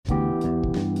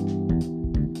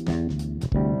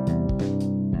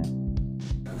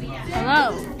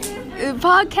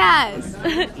Podcast.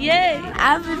 Yay!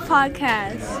 aViD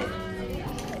podcast.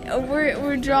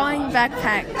 We're drawing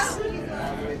backpacks.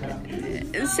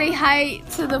 Say hi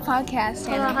to the podcast,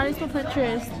 Hold on, Hannah. how do you spell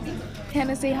Pinterest?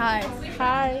 Hannah, say hi.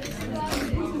 Hi.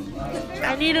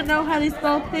 I need to know how to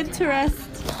spell Pinterest.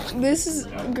 This is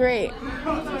great.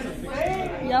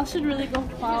 Y'all should really go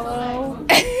follow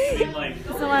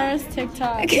Samara's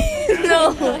TikTok.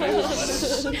 No.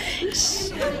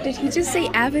 Did he just say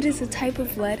aViD is a type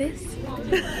of lettuce?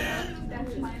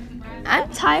 I'm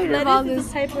tired of all this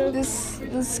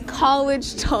this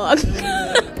college talk. Oh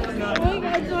my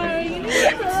God, Samara, you need to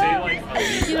stop.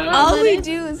 You know what? All we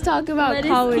do is talk about lettuce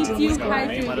college keeps and you stuff.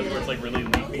 hydrated.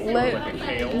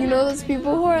 You know those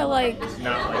people who are like,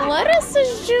 lettuce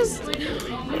is just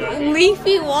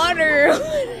leafy water.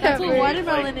 That's what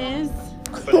watermelon is.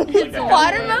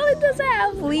 Watermelon doesn't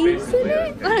have leaves in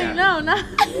it. No, not.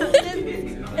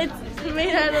 It's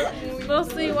made out of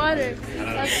mostly water.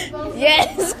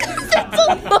 Yes, because it's a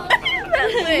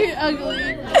watermelon.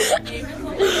 Ugly.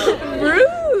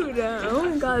 Rude. Oh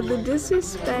my God, the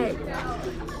disrespect.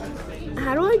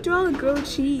 How do I draw a grilled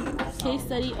cheese? Case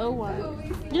study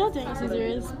 01. You know what Daniel Caesar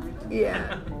is?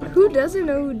 Yeah. Who doesn't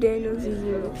know who Daniel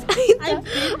Caesar is?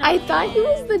 I thought he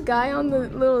was the guy on the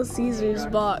Little Caesars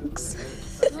box.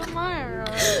 Samara.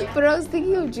 But I was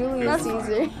thinking of Julius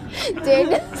Caesar.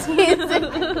 Daniel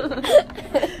Caesar.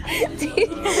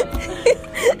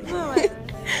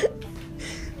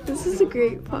 This is a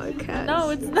great podcast. No,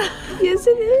 it's not. Yes,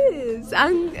 it is.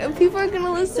 People are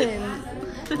gonna listen.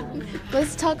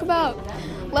 Let's talk about.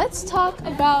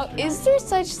 Is there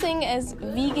such thing as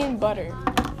vegan butter?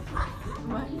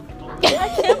 I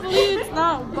can't believe it's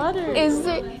not butter.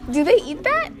 Do they eat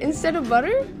that instead of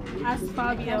butter? Ask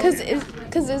Fabio. Cause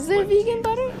is there vegan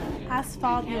butter? Ask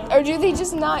Fabio. Or do they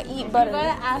just not eat You butter?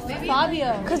 gotta ask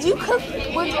Fabio. Cause you cook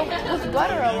with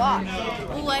butter a lot.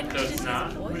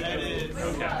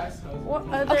 What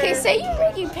other... Okay, say you're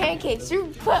making pancakes. You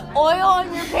put oil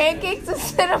on your pancakes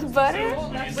instead of butter?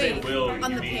 Wait,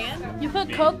 on the pan? You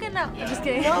put coconut. Just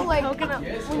kidding. No, like coconut.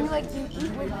 when you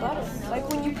eat with butter. Like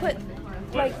when you put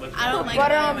I don't like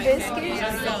butter on my biscuits.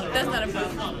 No, that's not a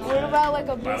problem. What about like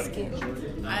a biscuit?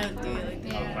 I don't do it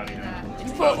like that.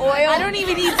 You put oil. I don't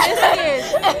even eat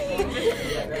biscuits.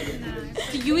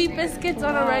 Do you eat biscuits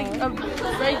on a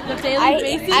daily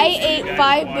basis? I ate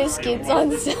 5 biscuits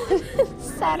on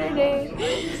Saturday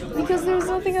because there was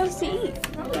nothing else to eat.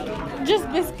 Just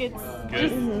biscuits.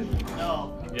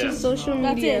 Just social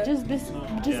That's media. it. Just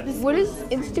biscuits. What does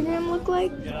Instagram look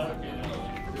like?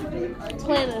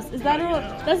 Playlist. Is that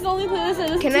that's the only playlist I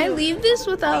listen to. Can I leave this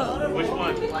without? Which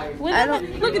one?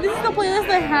 Look, this is the playlist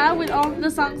I have with all the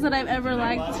songs that I've ever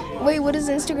liked. Wait, what does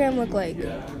Instagram look like?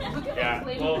 Yeah,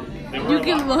 well, You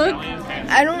can look.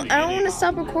 I don't want to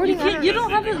stop recording. You don't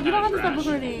have to stop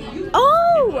recording.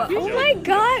 Oh my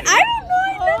God! I don't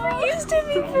know. I never used it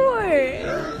before.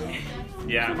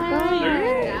 Yeah.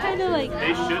 You're kind of like.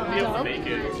 They should be able to make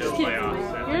it to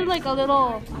playoffs. You're like a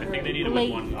little I think they need to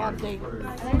late win one on more. things.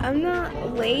 I'm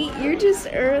not late. You're just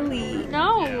early.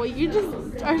 No, you just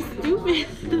are stupid.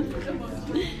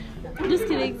 I'm just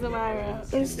kidding, Samara. Yeah,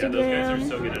 those guys are Instagram,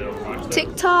 so good at Overwatch.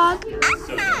 TikTok.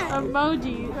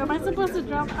 Emoji. Am I supposed to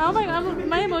drop? Oh my God,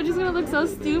 my emoji's gonna look so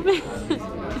stupid.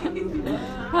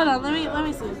 Hold on, let me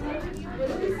see.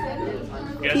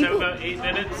 You guys have about 8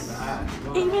 minutes.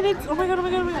 8 minutes. Oh my god. We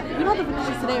don't have to finish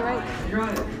this today, right?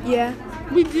 Yeah,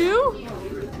 We do?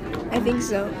 I think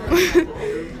so.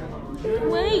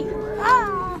 Wait.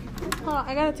 Ah. Hold on,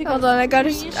 I gotta take Hold a on, I gotta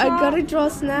screenshot, draw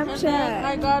and then I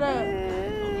Snapchat. gotta.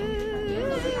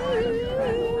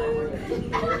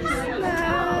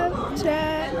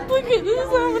 Snapchat. Look at this.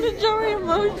 I'm gonna draw my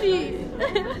emoji.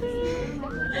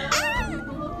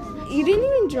 You didn't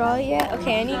even draw it yet?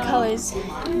 Okay, I need colors.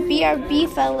 BRB, I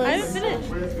fellas. haven't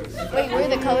finished. Wait, where are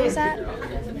the colors at?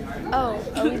 Oh,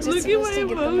 are we just Look at supposed my to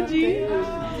get them up emoji.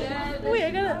 there? Wait,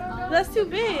 I gotta. That's too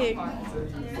big.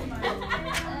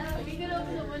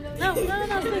 No,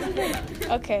 stay.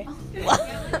 Okay.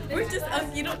 We're just up.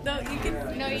 You don't know. You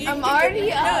can. No, you I'm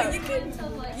already up. No,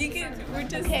 you can. We're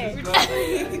just. Okay. We're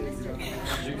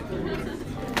just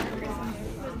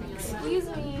Excuse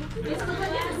me.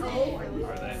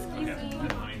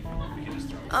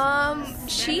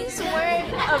 She's wearing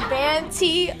a band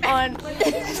tee on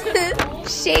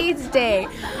Shades Day.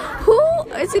 Who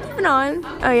is it even on?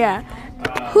 Oh yeah.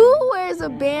 Who wears a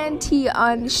band tee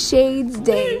on Shades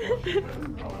Day?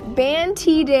 Band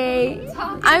tee day.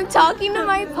 I'm talking to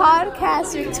my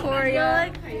podcast,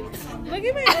 Victoria. Look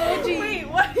at my emoji. Wait,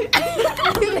 what?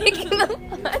 I'm making a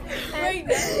fun. Wait,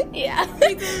 Yeah.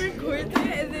 we can record that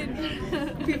and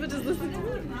then people just listen to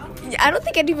it. Yeah, I don't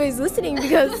think anybody's listening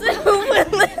because who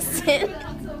would listen?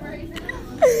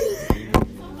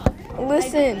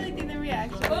 Listen.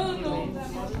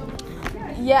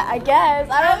 Yeah, I guess.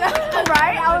 I don't know,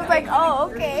 right? I was like, oh,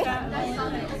 okay.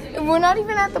 We're not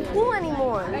even at the pool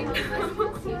anymore.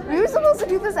 We were supposed to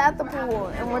do this at the pool,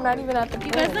 and we're not even at the pool.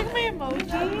 You guys like my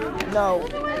emoji? No.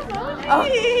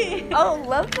 Oh,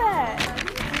 love that.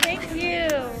 Thank you.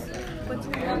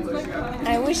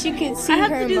 I wish you could see I have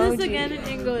her to do emoji. this again in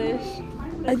English.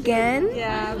 Again?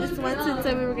 Yeah, Miss Munson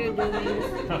said we were gonna do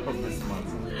this.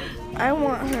 I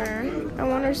want her. I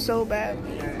want her so bad.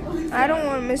 I don't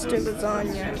want Mr.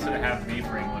 Lasagna. Instead of half B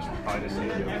for English, we'll probably just say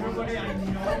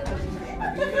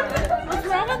What's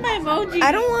wrong with my emoji?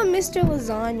 I don't want Mr.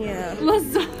 Lasagna.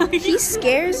 Lasagna. He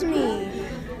scares me.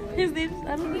 His name's,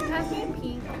 I don't think that's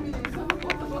pink.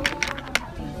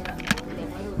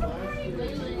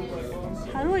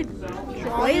 How do I draw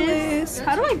Playlist. this?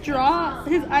 How do I draw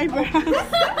his eyebrows?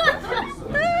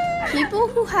 People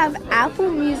who have Apple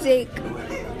Music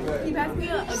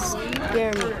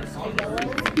scare me.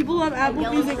 People who have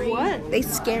Apple Music, what? They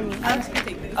scare me.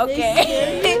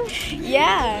 Okay.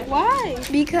 Yeah. Why?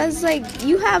 Because, like,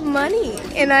 you have money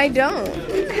and I don't.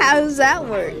 How does that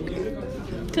work?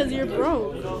 Because you're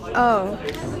broke. Oh,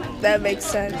 that makes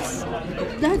sense.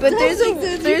 That But does make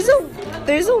sense.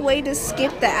 there's a way to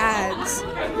skip the ads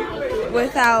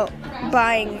without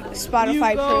buying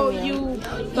Spotify Premium. You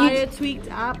buy a tweaked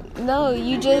app, No,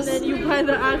 you and just then you buy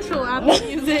the actual Apple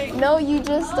Music. no, you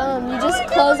just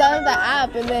close out of the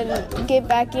app and then get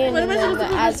back in, What and am I then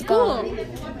supposed the to ad's do with school? gone.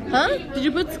 Huh? Did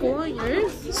you put school on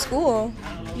yours? School?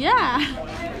 Yeah.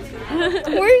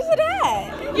 Where is it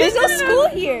at? There's no school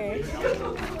here.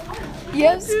 You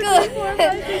have school.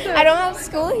 I don't have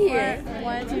school here.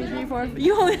 1, 2, 3, 4.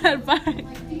 You only had 5.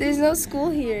 There's no school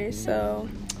here, so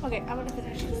Okay, I'm gonna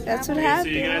finish this. that's what So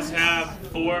happened. you guys have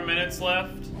 4 minutes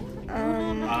left.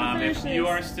 If you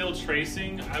are still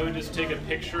tracing, I would just take a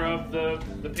picture of the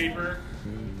paper.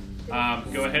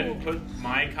 Go ahead and put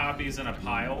my copies in a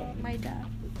pile. My dad.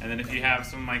 And then if you have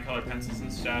some of my colored pencils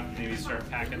and stuff, maybe start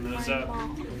packing those up.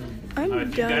 I'm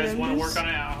If you guys done. want to work on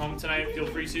it at home tonight, feel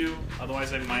free to.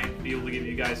 Otherwise, I might be able to give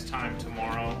you guys time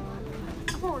tomorrow.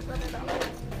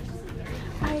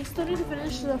 I still need to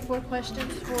finish the 4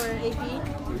 questions for AP,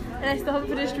 and I still haven't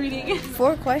finished reading it.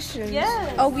 4 questions.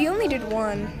 Yes. Oh, we only did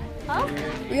 1. Huh?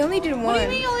 We only did 1. What do you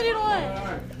mean you only did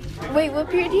 1? Wait, what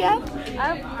period do you have?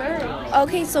 I have 3rd.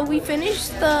 Okay, so we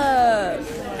finished the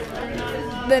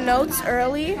notes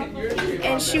early,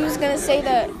 and she was gonna say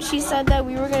that she said that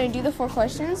we were gonna do the 4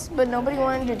 questions, but nobody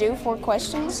wanted to do 4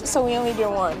 questions, so we only did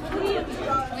 1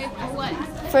 What?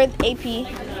 for AP.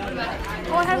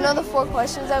 Oh, I have You know the 4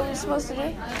 questions that we were supposed to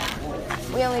do?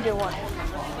 We only did 1.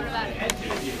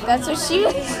 That's what she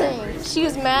was saying. She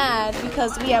was mad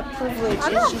because we have privilege I'm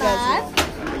and not she mad.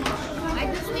 doesn't. I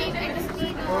just need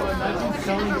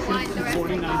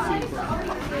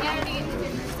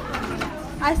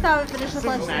I still haven't finished the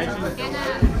questions.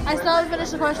 I still haven't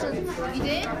finished the questions. You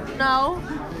did? No.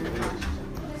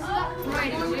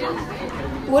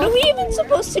 What are we even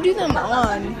supposed to do them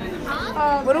on?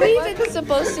 What are we even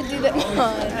supposed to do them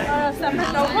on?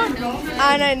 Separate notebook.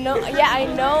 And I know, yeah, I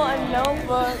know a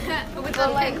notebook. With But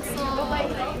a like, pencil.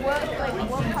 what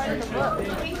part of the book?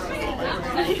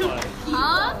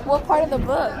 Huh? What part of the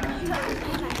book?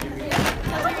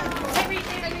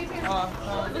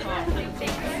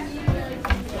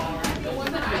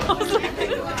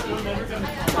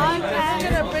 I'm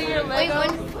gonna bring your Wait,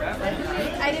 Lego.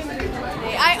 I didn't bring them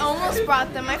today. I almost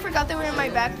brought them. I forgot they were in my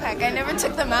backpack. I never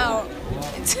took them out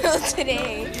until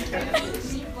today.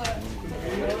 Stay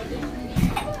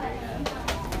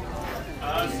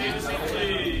the seat,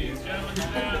 please. Gentlemen,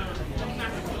 sit down.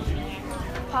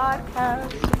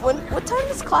 Podcast. What time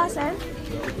does class end?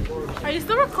 Are you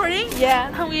still recording? Yeah.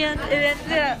 It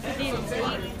ended at 15.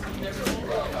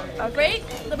 Break?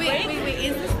 Wait.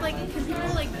 Is this like, can people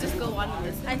like just go on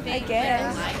with this? I I think.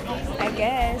 guess. I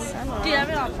guess. I don't know. Do you have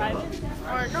it on private?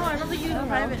 Or no, I don't think you have it on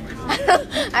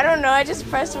private. I don't know. I just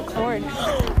pressed record.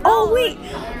 Oh wait.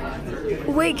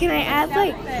 Wait, can I add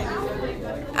like?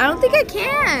 I don't think I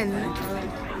can.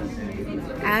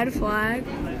 Add flag.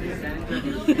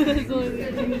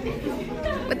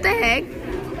 What the heck?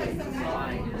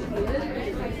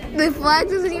 The flag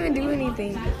doesn't even do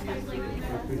anything.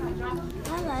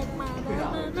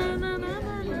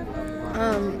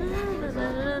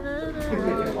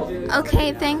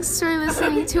 Okay, thanks for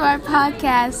listening to our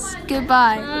podcast.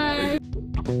 Goodbye. Bye.